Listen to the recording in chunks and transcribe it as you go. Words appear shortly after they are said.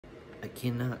I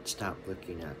cannot stop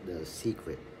looking at the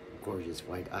secret, gorgeous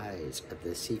white eyes of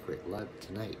the secret love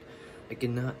tonight. I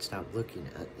cannot stop looking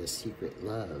at the secret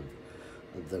love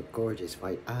of the gorgeous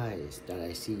white eyes that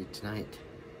I see tonight.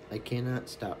 I cannot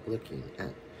stop looking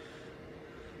at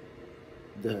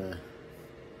the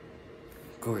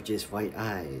gorgeous white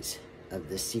eyes of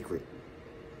the secret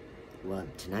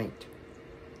love tonight.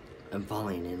 I'm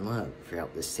falling in love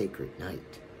throughout the sacred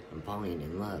night. I'm falling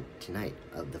in love tonight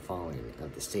of the falling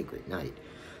of the sacred night.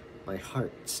 My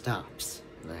heart stops.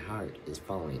 My heart is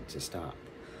falling to stop.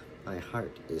 My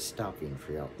heart is stopping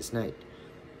throughout this night.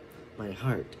 My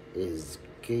heart is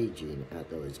gazing at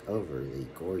those overly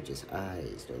gorgeous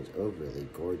eyes, those overly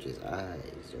gorgeous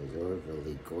eyes, those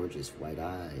overly gorgeous white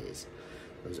eyes,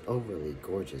 those overly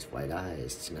gorgeous white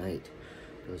eyes tonight,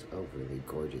 those overly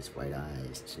gorgeous white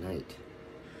eyes tonight.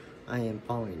 I am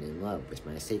falling in love with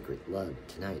my sacred love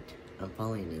tonight. I'm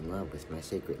falling in love with my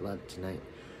sacred love tonight.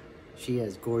 She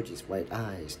has gorgeous white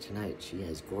eyes tonight. She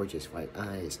has gorgeous white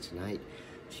eyes tonight.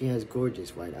 She has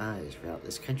gorgeous white eyes throughout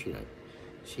this country night.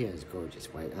 She has gorgeous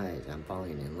white eyes. I'm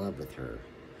falling in love with her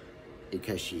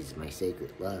because she's my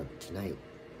sacred love tonight.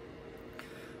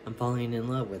 I'm falling in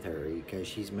love with her because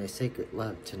she's my sacred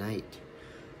love tonight.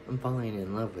 I'm falling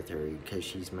in love with her because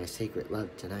she's my sacred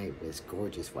love tonight with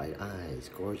gorgeous white eyes,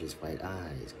 gorgeous white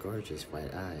eyes, gorgeous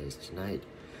white eyes tonight.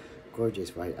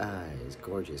 Gorgeous white eyes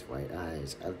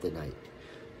of the night.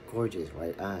 Gorgeous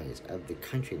white eyes of the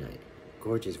country night.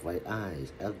 Gorgeous white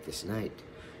eyes of this night.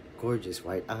 Gorgeous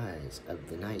white eyes of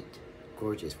the night.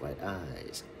 Gorgeous white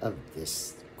eyes of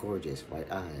this gorgeous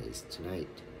white eyes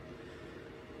tonight.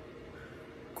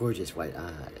 Gorgeous white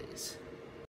eyes.